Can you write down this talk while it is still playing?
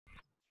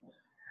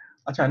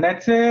আচ্ছা,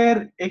 নেটসের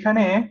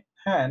এখানে,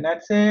 হ্যাঁ,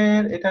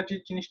 নেটসের এটা যে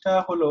জিনিসটা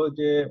হলো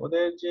যে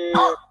ওদের যে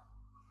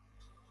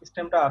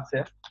সিস্টেমটা আছে,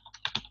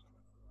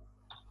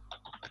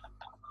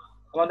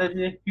 আমাদের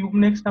যে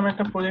কিউবনেক্স নামে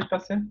একটা প্রজেক্ট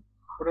আছে,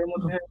 ওটার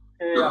মধ্যে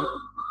হচ্ছে আমি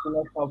এগুলো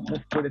সব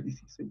মুভ করে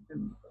দিছি। So you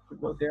can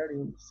go there,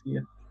 you will see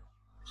it.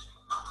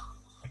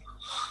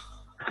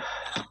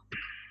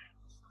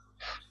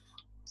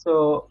 So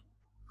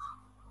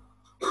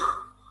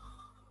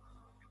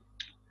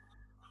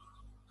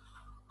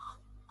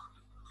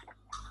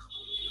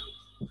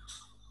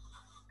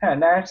হ্যাঁ,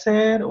 নেটস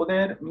এর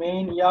ওদের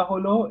মেইন ইয়া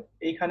হলো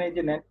এইখানে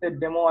যে নেটস এর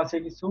ডেমো আছে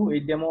কিছু,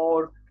 এই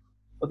ডেমোর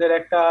ওদের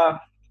একটা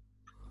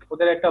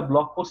ওদের একটা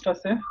ব্লগ পোস্ট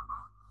আছে।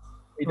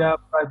 এটা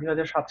প্রায়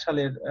 2007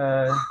 সালের,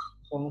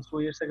 অলমোস্ট 2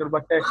 ইয়ার্স আগের,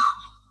 বাট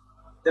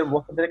দেড়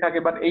বছর দেড়েক আগে।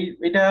 বাট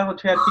এটা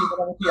হচ্ছে আর কি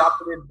মোটামুটি up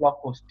to date blog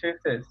post, ঠিক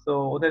আছে। তো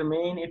ওদের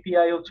মেইন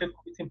এপিআই হচ্ছে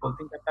খুবই সিম্পল,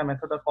 3-4টা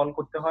মেথড কল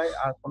করতে হয়,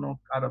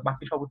 আর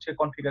বাকি সব হচ্ছে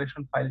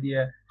কনফিগারেশন ফাইল দিয়ে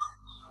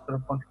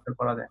কনফিগার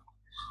করা যায়।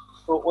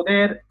 তো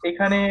ওদের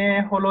এখানে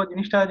হলো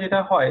জিনিসটা যেটা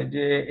হয়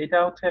যে এটা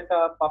হচ্ছে একটা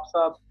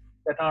পাবসাব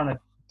প্যাটার্ন।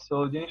 তো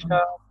জিনিসটা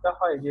যেটা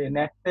হয় যে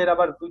নেটস এর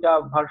আবার দুইটা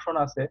ভার্সন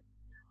আছে।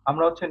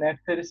 আমরা হচ্ছে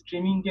নেটস এর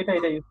স্ট্রিমিং যেটা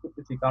এটা ইউজ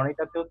করতেছি, কারণ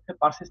এটাতে হচ্ছে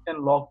পারসিস্টেন্ট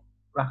লগ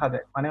রাখা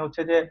যায়। মানে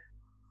হচ্ছে যে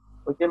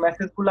ওই যে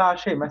মেসেজ গুলা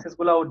আসে, মেসেজ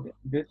গুলা ও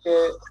ডিস্কে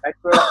রাইট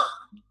করে রাখে।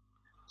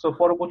 সো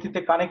পরবর্তীতে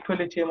কানেক্ট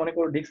হলে সে মনে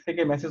করো ডিস্ক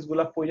থেকে মেসেজ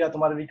গুলা পইরা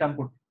তোমার রিটার্ন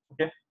করবে।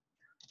 ওকে।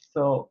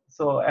 সো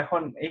সো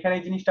এখন এখানে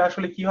এই জিনিসটা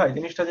আসলে কি হয়,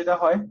 জিনিসটা যেটা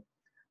হয়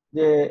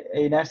যে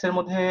এই নেটস এর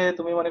মধ্যে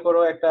তুমি মনে করো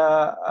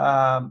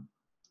আহ,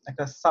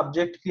 একটা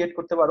সাবজেক্ট ক্রিয়েট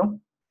করতে পারো।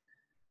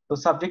 তো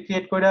সাবজেক্ট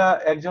ক্রিয়েট করে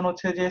একজন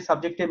হচ্ছে যে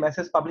সাবজেক্টে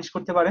মেসেজ পাবলিশ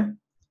করতে পারে,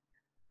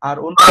 আর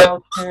অন্যরা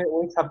হচ্ছে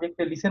ওই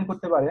সাবজেক্টে লিসেন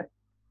করতে পারে।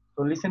 তো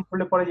লিসেন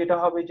করলে পরে যেটা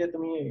হবে যে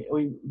তুমি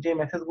ওই যে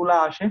মেসেজ গুলা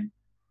আসে,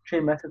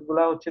 সেই মেসেজ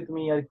গুলা হচ্ছে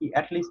তুমি আর কি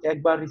অ্যাটলিস্ট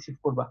একবার রিসিভ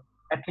করবা,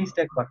 অ্যাটলিস্ট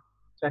একবার,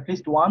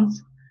 অ্যাটলিস্ট ওয়ান্স।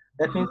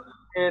 দ্যাট মিনস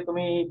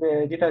তুমি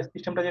যেটা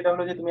সিস্টেমটা যেটা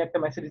হলো যে তুমি একটা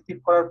মেসেজ রিসিভ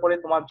করার পরে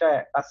তোমার যা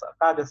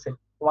কাজ আছে,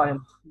 তোমার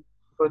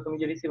করে তুমি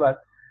যে রিসিভার,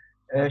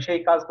 সেই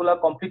কাজগুলা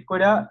কমপ্লিট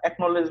করে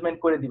অ্যাকনলেজমেন্ট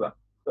করে দিবা।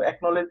 তো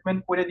অ্যাকনলেজমেন্ট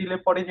করে দিলে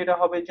পরে যেটা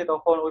হবে যে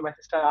তখন ওই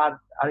মেসেজটা আর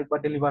আরেকবার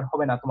ডেলিভার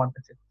হবে না তোমার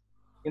কাছে।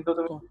 কিন্তু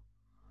তুমি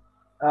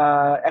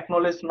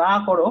অ্যাকনলেজ না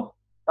করো,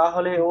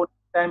 তাহলে ও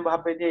টাইম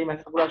ভাববে যে এই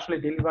মেসেজগুলো আসলে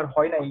ডেলিভার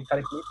হয় নাই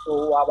কারেক্টলি, তো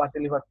ও আবার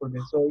ডেলিভার করবে।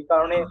 তো এই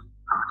কারণে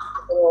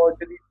তো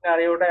যদি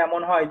সিনারিওটা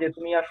এমন হয় যে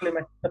তুমি আসলে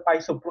মেসেজটা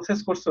পাইছো, প্রসেস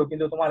করছো,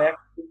 কিন্তু তোমার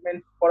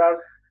অ্যাকনলেজমেন্ট করার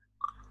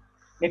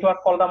নেটওয়ার্ক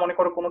কলটা মনে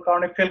করো কোনো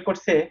কারণে ফেল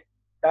করছে,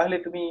 তাহলে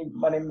তুমি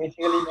মানে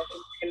বেসিক্যালি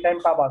সেকেন্ড টাইম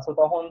পাবা। তো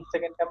তখন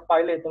সেকেন্ড টাইম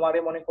পাইলে তোমারে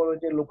মনে করো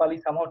যে লোকালি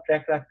সামহাও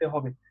ট্র্যাক রাখতে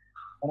হবে।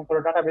 মনে করো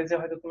ডাটা বেসে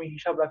হয়তো তুমি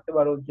হিসাব রাখতে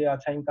পারো যে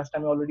আচ্ছা এই কাজটা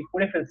আমি অলরেডি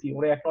করে ফেলছি,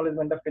 ওরা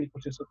অ্যাকনলেজমেন্টটা ফেল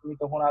করছে, তো তুমি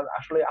তখন আর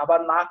আসলে আবার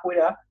না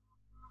কইরা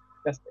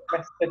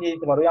মেসেজটা দিয়ে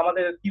দিতে পারো। ওই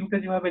আমাদের কিউতে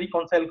যেভাবে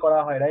রিকনসাইল করা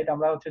হয়, রাইট,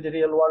 আমরা হচ্ছে যে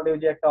রিয়েল ওয়ার্ল্ডে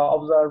যে একটা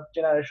অবজার্ভ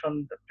জেনারেশন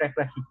ট্র্যাক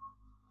রাখি,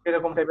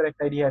 সেরকম টাইপের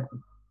একটা আইডিয়া আর কি।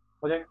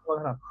 বোঝা গেছে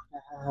কথা না?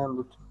 হ্যাঁ, হ্যাঁ,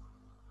 বুঝছি।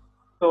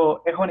 তো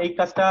এখন এই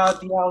কাজটা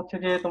দিয়া হচ্ছে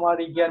যে তোমার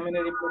এই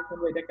গিয়ারম্যানের রিপ্লেস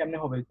করবে, এটা কেমনে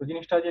হবে? তো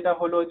জিনিসটা যেটা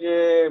হলো যে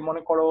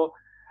মনে করো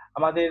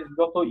আমাদের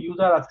যত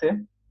ইউজার আছে,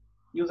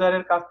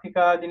 ইউজারের কাছ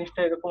থেকে জিনিসটা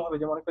এরকম হবে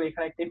যে মনে করো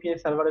এখানে একটা এপিআই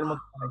সার্ভারের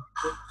মধ্যে বানাইছি।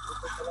 তো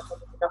API server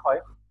টাতে যেটা হয়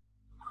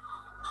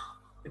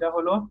সেটা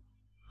হলো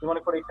যে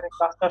মনে করো এখানে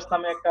ক্লাস্টার্স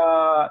নামে একটা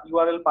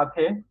ইউআরএল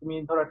পাথে তুমি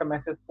ধরো একটা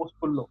মেসেজ পোস্ট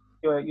করলো,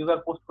 ইউজার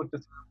পোস্ট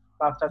করতেছে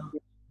cluster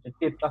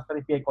create cluster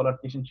API call আর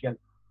এসেনশিয়াল।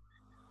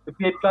 তো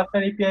ক্রিয়েট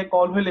ক্লাস্টার এপিআই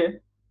কল হলে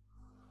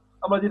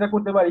আমরা যেটা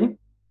করতে পারি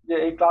যে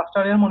এই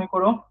ক্লাস্টারের মনে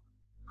করো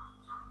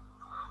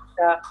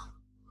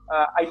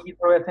আইডি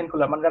ধরো অ্যাসাইন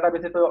করলাম, মানে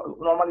ডাটাবেসে তো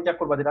নর্মালি যা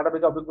করবা যে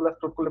ডাটাবেসে অবজেক্ট গুলো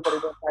স্টোর করলে পরে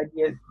আইডি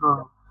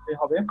হ্যাঁ,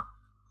 হবে।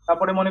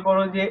 তারপরে মনে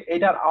করো যে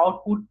এটার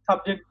আউটপুট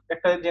সাবজেক্ট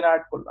একটা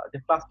জেনারেট করলা যে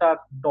cluster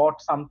dot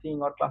something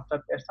or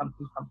cluster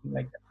something something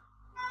like that.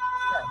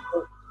 হ্যাঁ, তো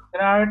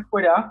জেনারেট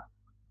কইরা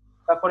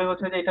তারপরে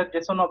হচ্ছে যে এটা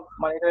জেসন,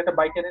 মানে এটা একটা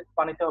বাইটারে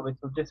বানাইতে হবে।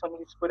 তো জেসন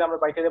ইউজ করে আমরা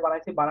বাইটারে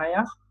বানাইছি,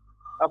 বানাইয়া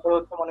তারপরে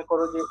হচ্ছে মনে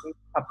করো যে এই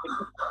সাবজেক্ট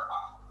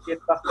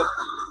ক্লাস্টার,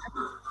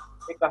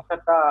 এই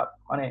ক্লাস্টারটা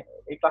মানে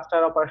এই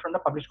ক্লাস্টার অপারেশনটা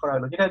পাবলিশ করা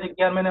হলো, যেটা যে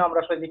গিয়ারম্যানে আমরা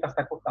আসলে যে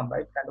কাজটা করতাম,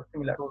 right, kind of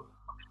similar.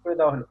 Publish করে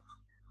দেওয়া হলো।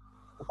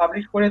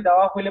 পাবলিশ করে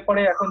দেওয়া হলে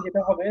পরে এখন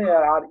যেটা হবে,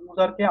 আর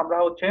ইউজারকে আমরা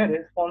হচ্ছে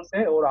রেসপন্সে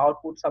ওর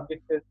আউটপুট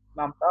সাবজেক্টের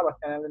নামটা বা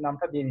চ্যানেলের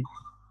নামটা দিয়ে দিচ্ছি,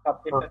 হ্যাঁ,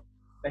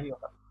 সাবজেক্টটা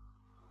ওটা।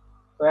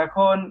 তো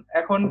এখন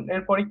এখন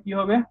এরপরে কি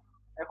হবে,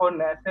 এখন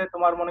ন্যাসে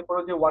তোমার মনে করো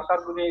যে ওয়ার্কার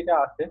গুলো এটা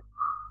আছে,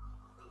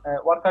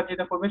 ওয়ার্কার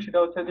যেটা করবে সেটা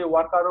হচ্ছে যে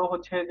ওয়ার্কারও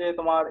হচ্ছে যে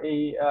তোমার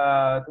এই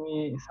তুমি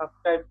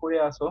সাবস্ক্রাইব করে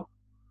আসো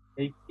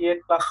এই ক্রিয়েট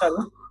ক্লাস্টারে।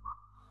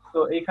 তো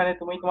এইখানে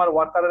তুমি তোমার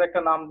ওয়ার্কারের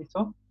একটা নাম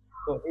দিছো।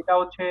 তো এটা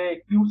হচ্ছে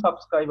কিউ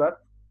সাবস্ক্রাইবার।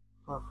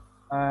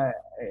 হ্যাঁ,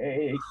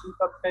 এই কিউ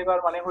সাবস্ক্রাইবার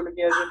মানে হলো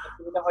কি যে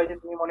যেটা হয় যে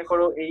তুমি মনে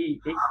করো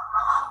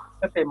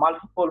এইটাতে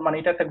মাল্টিপল, মানে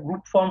এটা একটা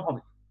গ্রুপ ফর্ম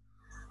হবে,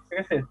 ঠিক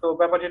আছে। তো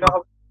ব্যাপার যেটা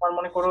হবে তোমার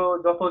মনে করো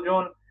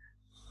যতজন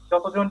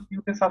যতজন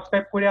কিউতে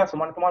সাবস্ক্রাইব করে আসো,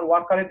 মানে তোমার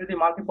ওয়ার্কারের যদি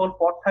মাল্টিপল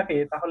পড থাকে,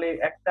 তাহলে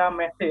একটা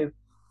মেসেজ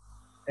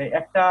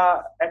একটা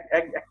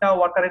একটা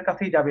ওয়ার্কারের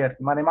কাছেই যাবে আর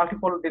কি, মানে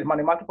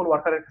মাল্টিপল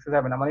ওয়ার্কারের কাছে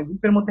যাবে না, মানে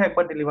গ্রুপের মধ্যে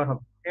একবার ডেলিভার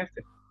হবে, ঠিক আছে।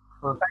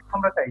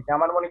 আমরা চাই যে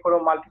আমার মনে করো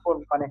মাল্টিপল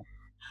মানে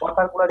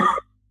ওয়ার্কার গুলা যদি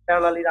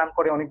প্যারালালি রান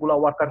করে অনেকগুলা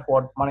ওয়ার্কার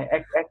পড মানে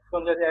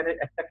একজন যদি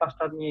একটা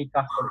ক্লাস্টার নিয়ে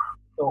কাজ করে,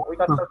 তো ওই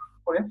কাজটা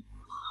করে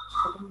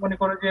তো তুমি মনে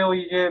করো যে ওই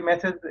যে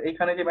মেসেজ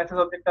এখানে যে মেসেজ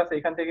অবজেক্ট আছে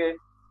এখান থেকে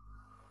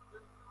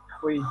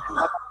ওই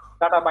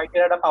ডাটা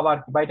বাইটের একটা পাবা আর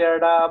কি, বাইটের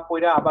একটা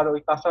পইরা আবার ওই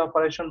ক্লাস্টার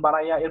অপারেশন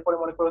বানাইয়া এরপরে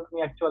মনে করো তুমি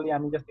অ্যাকচুয়ালি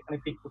আমি জাস্ট এখানে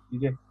ক্লিক করছি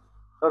যে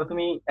ধরো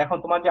তুমি এখন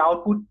তোমার যে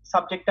আউটপুট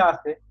সাবজেক্টটা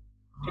আছে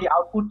সেই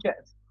আউটপুট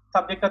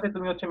সাবজেক্টটাতে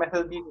তুমি হচ্ছে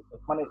মেসেজ দিয়ে দিচ্ছ,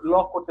 মানে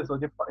লগ করতেছো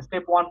যে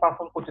স্টেপ 1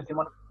 পারফর্ম করতেছি,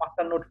 মানে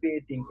মাস্টার নোট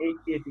ক্রিয়েটিং এই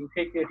ক্রিয়েটিং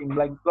সেই ক্রিয়েটিং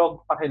লাইক ব্লগ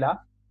পাঠাইলা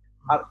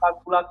আর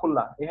কাজগুলা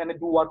করলা এখানে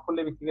ডু ওয়ার্ক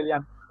করলে বেসিক্যালি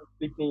আমি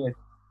ক্লিক নিয়ে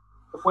গেছি।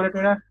 তো করে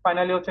টোরে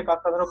ফাইনালি হচ্ছে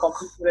কাজটা ধরো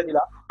কমপ্লিট করে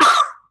দিলা,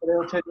 করে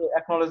হচ্ছে যে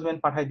অ্যাকনলেজমেন্ট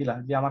পাঠাই দিলা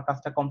যে আমার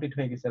কাজটা কমপ্লিট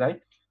হয়ে গেছে, রাইট?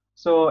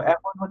 সো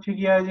এখন হচ্ছে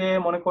গিয়া যে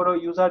মনে করো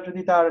ইউজার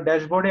যদি তার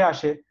ড্যাশবোর্ডে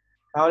আসে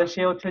তাহলে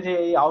সে হচ্ছে যে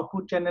এই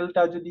আউটপুট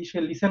চ্যানেলটা যদি সে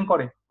লিসেন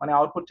করে, মানে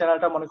আউটপুট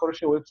চ্যানেলটা মনে করো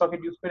সে ওয়েব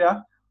সকেট ইউজ করে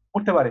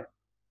করতে পারে।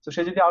 তো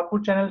সে যদি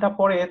আউটপুট চ্যানেলটা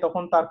পড়ে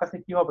তখন তার কাছে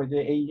কি হবে যে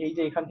এই এই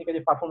যে এখান থেকে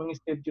যে পারফর্মিং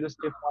স্টেপ 0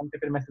 স্টেপ 1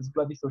 স্টেপের মেসেজ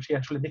গুলো দিছো সে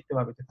আসলে দেখতে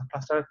পাবে যে তার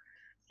ক্লাস্টার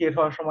ক্রিয়েট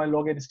হওয়ার সময়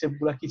লগের স্টেপ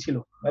গুলা কি ছিল,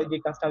 রাইট? যে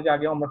কাজটা যে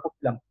আগে আমরা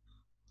করছিলাম।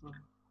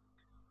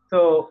 তো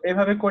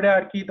এইভাবে করে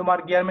আর কি তোমার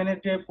গিয়ারম্যানের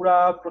যে পুরা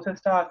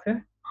প্রসেসটা আছে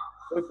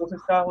ওই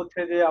প্রসেসটা হচ্ছে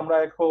যে আমরা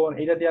এখন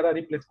এইটা দিয়ে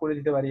রিপ্লেস করে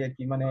দিতে পারি আর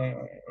কি, মানে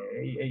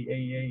এই এই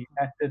এই এই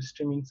অ্যাক্সেস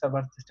স্ট্রিমিং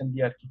সার্ভার সিস্টেম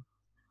দিয়ে আর কি।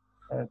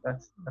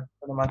 that's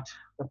pretty much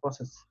the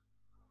process.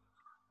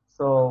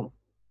 So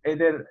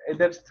এদের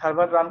এদের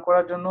সার্ভার রান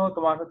করার জন্য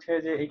তোমার হচ্ছে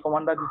যে এই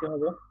কমান্ডটা দিতে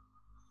হবে।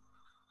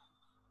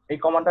 এই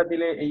কমান্ডটা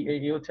দিলে এই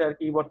এই হচ্ছে আর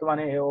কি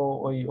বর্তমানে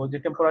ওই ও যে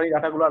টেম্পোরারি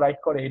ডাটাগুলো রাইট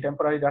করে এই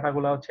টেম্পোরারি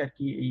ডাটাগুলো হচ্ছে আর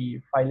কি এই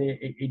ফাইলে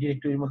এই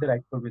ডিরেক্টরির মধ্যে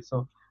রাইট করবে। সো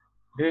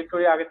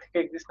ডিরেক্টরি আগে থেকে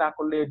এক্সিস্ট না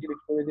করলে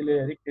ডিলিট করে দিলে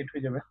রিক্রিয়েট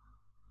হয়ে যাবে।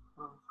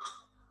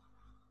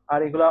 আর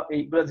এইগুলা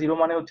জিরো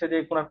মানে হচ্ছে যে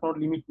কোনো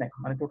লিমিট নাই,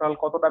 মানে টোটাল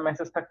কতটা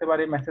মেসেজ থাকতে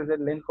পারে, মেসেজের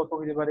লেন্থ কত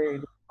হতে পারে,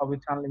 এগুলো সব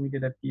হচ্ছে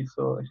আনলিমিটেড আর কি।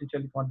 সো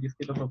এসেনশিয়ালি তোমার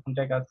ডিসকে তো কোন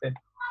জায়গা আছে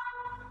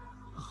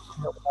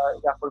ওগুলা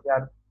ইয়া করবে।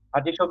 আর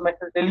আর যেসব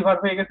মেসেজ ডেলিভার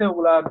হয়ে গেছে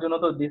ওগুলার জন্য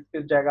তো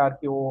ডিস্কের জায়গা আর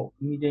কি ও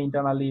নিজে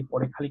ইন্টারনালি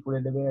পরে খালি করে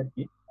দেবে আর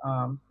কি।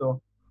 তো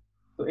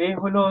তো এই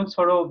হলো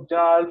সরো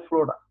জেনারেল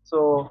ফ্লোটা। সো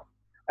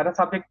একটা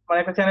সাবজেক্ট মানে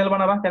একটা চ্যানেল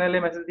বানাবা,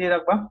 চ্যানেলে মেসেজ দিয়ে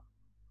রাখবা,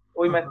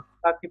 ওই মেসেজ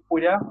আর কি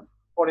পড়া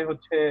পরে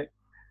হচ্ছে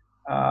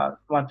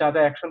তোমার যা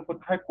যা অ্যাকশন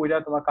করতে হয় কইরা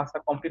তোমার কাজটা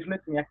কমপ্লিট হলে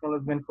তুমি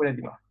অ্যাকনলেজমেন্ট করে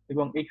দিবা।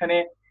 এবং এখানে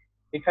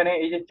এখানে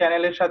এই যে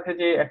চ্যানেলের সাথে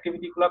যে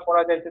অ্যাক্টিভিটি গুলা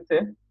করা যাইতেছে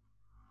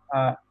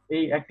আহ,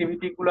 এই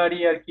অ্যাক্টিভিটি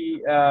গুলারই আর কি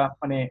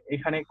মানে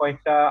এখানে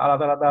কয়েকটা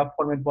আলাদা আলাদা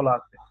ফরম্যাট বলা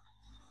আছে।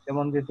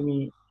 যেমন যে তুমি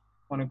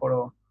মনে করো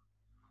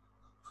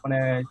মানে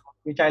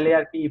তুমি চাইলে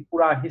আর কি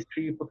পুরা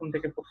হিস্ট্রি প্রথম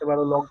থেকে পড়তে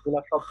পারো, লগ গুলা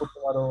সব করতে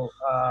পারো।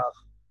 আহ,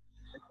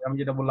 আমি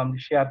যেটা বললাম যে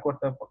শেয়ার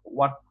করতে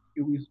হোয়াট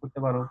কিউ ইউজ করতে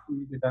পারো, কিউ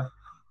যেটা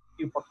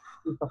কিউ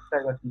কিউ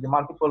সাবস্ক্রাইব আর কি, যে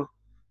মাল্টিপল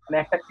মানে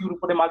একটা কিউর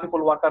উপরে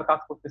মাল্টিপল ওয়ার্কার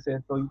কাজ করতেছে,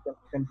 তো you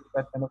can do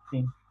that kind of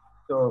thing.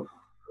 তো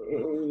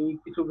এই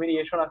কিছু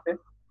ভেরিয়েশন আছে।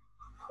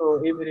 তো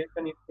এই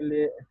ভেরিয়েশন ইউজ করলে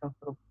একটা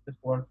প্রসেস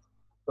ওয়ার্ক।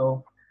 তো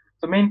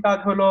তো মেইন কাজ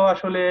হলো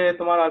আসলে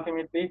তোমার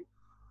আলটিমেটলি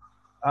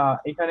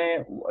এখানে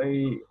ওই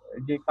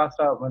যে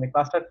কাজটা মানে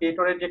ক্লাস্টার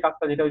ক্রিয়েটরের যে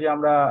কাজটা যেটা ওই যে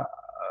আমরা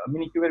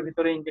মিনি কিউবের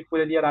ভিতরে ইনজেক্ট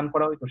করে দিয়ে রান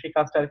করা হইতো সেই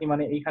কাজটা আর কি,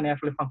 মানে এইখানে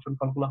আসলে ফাংশন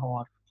কলগুলো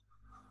হওয়ার।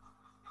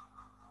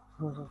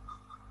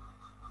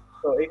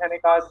 তো এখানে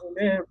কাজ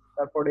হলে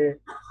তারপরে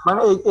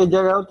মানে এই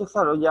জায়গায় হচ্ছে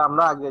স্যার ওই যে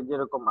আমরা আগে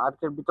যেরকম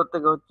আর্কের ভিতর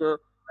থেকে হচ্ছে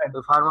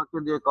ওই ফার্মারকে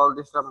দিয়ে কল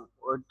দিছিলাম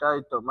ওইটাই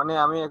তো, মানে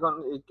আমি এখন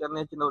এইখানে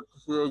চিন্তা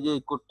করতেছি এই যে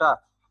এই কোডটা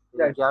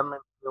এই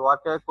গার্মেন্ট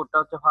ওয়ার্কের কোডটা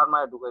হচ্ছে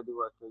ফার্মারে ঢুকাই দিব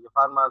আর কি, ওই যে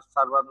ফার্মার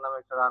সার্ভার নামে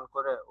একটা রান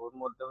করে ওর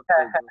মধ্যে হচ্ছে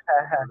হ্যাঁ এই হ্যাঁ জিনিসটা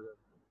হ্যাঁ হ্যাঁ চলে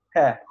যাবে,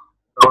 হ্যাঁ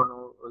তখন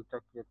ওইটা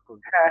ক্রিয়েট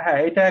করবে। হ্যাঁ হ্যাঁ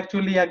এটা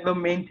অ্যাকচুয়ালি একদম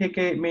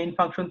মেইন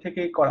ফাংশন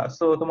থেকেই করা।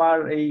 সো তোমার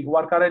এই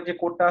ওয়ার্কারের যে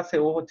কোডটা আছে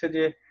ও হচ্ছে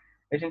যে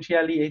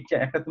এসেনশিয়ালি এই যে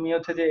একটা তুমি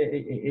হচ্ছে যে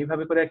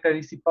এইভাবে করে একটা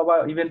রিসিভ পাবা,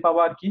 ইভেন্ট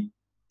পাবা আর কি,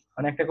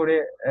 মানে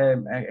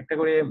একটা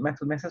করে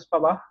মেসেজ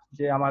পাবা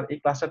যে আমার এই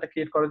ক্লাস্টারটা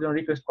ক্রিয়েট করার জন্য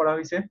রিকোয়েস্ট করা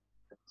হয়েছে।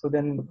 সো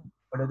দেন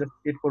ওটা জাস্ট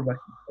ক্রিয়েট করবা আর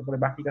কি, তারপরে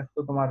বাকি কাজ তো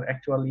তোমার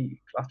অ্যাকচুয়ালি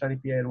ক্লাস্টার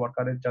এপিআই এর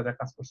ওয়ার্কারের যা যা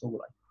কাজ করছে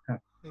ওগুলাই। হ্যাঁ।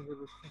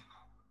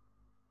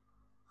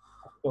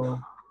 তো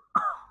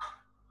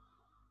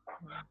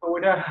তো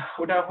ওটা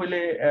ওটা হইলে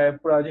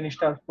পুরো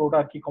জিনিসটার ফ্লোটা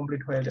আর কি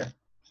কমপ্লিট হয়ে যায়।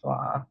 তো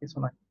আর কিছু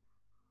নাই।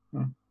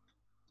 হুম।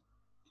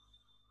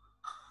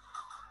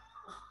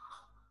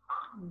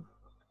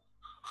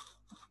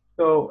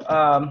 তো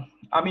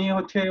আমি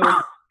হচ্ছে ওই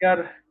আর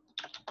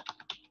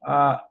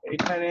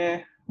এখানে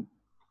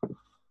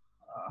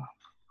আহ,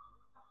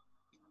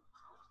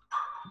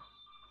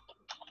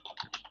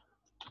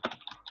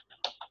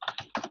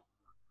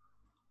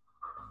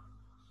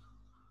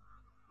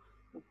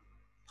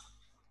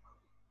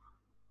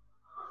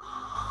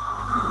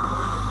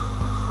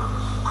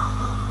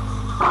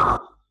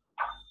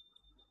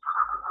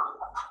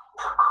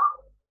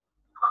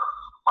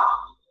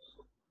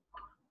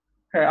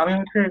 হ্যাঁ আমি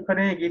হচ্ছে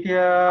এখানে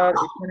গিটিআর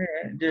এখানে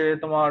যে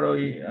তোমার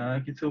ওই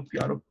কিছু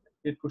আরো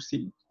ক্রিয়েট করছি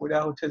ওইটা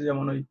হচ্ছে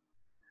যেমন ওই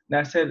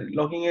ন্যাটসের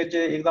লগিং এর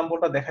যে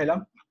এক্সাম্পলটা দেখাইলাম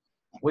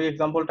ওই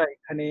এক্সাম্পলটা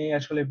এখানে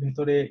আসলে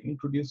ভেতরে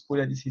ইন্ট্রোডিউস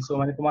করে দিছি। সো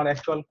মানে তোমার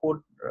অ্যাকচুয়াল কোড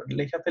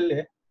লেখা ফেললে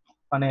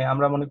মানে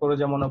আমরা মনে করো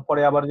যেমন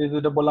পরে আবার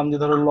যেটা বললাম যে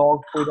ধরো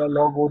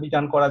লগ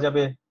রিটার্ন করা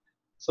যাবে,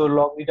 সো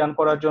লগ রিটার্ন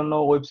করার জন্য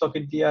ওয়েব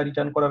সকেট দিয়ে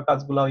রিটার্ন করার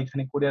কাজগুলো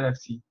ওইখানে করে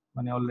রাখছি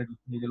মানে অলরেডি,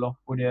 এই যে লগ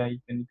করে you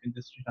can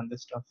just return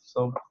this stuff, so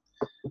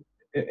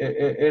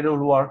it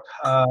will work.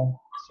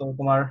 So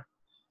তোমার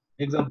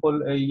এক্সাম্পল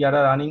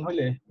ইয়ারা রানিং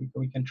হলে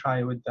we can try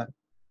with that.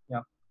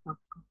 Yeah,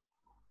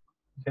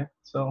 okay,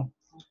 so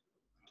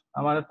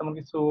আমার তেমন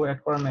কিছু অ্যাড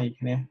করার নাই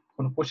এখানে।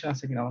 কোনো কোশ্চেন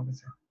আছে কিনা আমার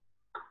কাছে?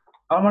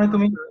 আমার মানে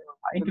তুমি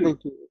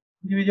দেখি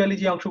ইন্ডিভিজুয়ালি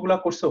যে অংশগুলো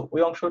করছো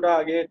ওই অংশটা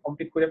আগে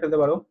কমপ্লিট করে ফেলতে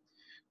পারো,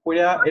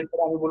 কইরা এরপর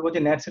আমি বলবো যে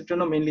নেটস এর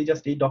জন্য মেইনলি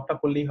জাস্ট এই ডকটা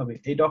করলেই হবে,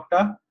 এই ডকটা।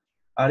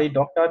 আর এই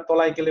ডকটার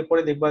তলায় গেলে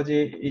পরে দেখবা যে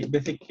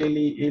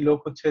বেসিক্যালি এই লোক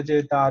হচ্ছে যে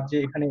তার যে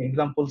এখানে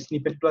এক্সাম্পল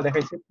স্নিপেট গুলা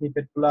দেখাইছে,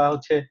 স্নিপেট গুলা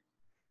হচ্ছে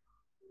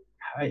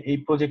এই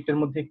প্রজেক্টের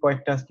মধ্যে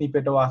কয়েকটা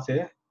স্নিপেটও আছে।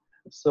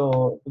 সো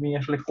তুমি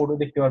আসলে কোডও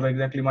দেখতে পারবে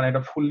এক্স্যাক্টলি, মানে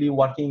এটা ফুললি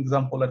ওয়ার্কিং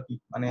এক্সাম্পল আর কি,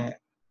 মানে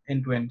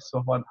and two and, so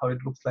how it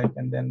looks like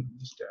and then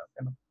just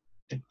kind of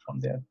take from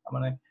দেয়ার।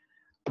 মানে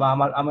বা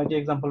আমার যে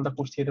এক্সাম্পলটা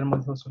করছি এটার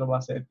মধ্যে সরব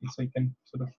আছে আর কি, so you can sort of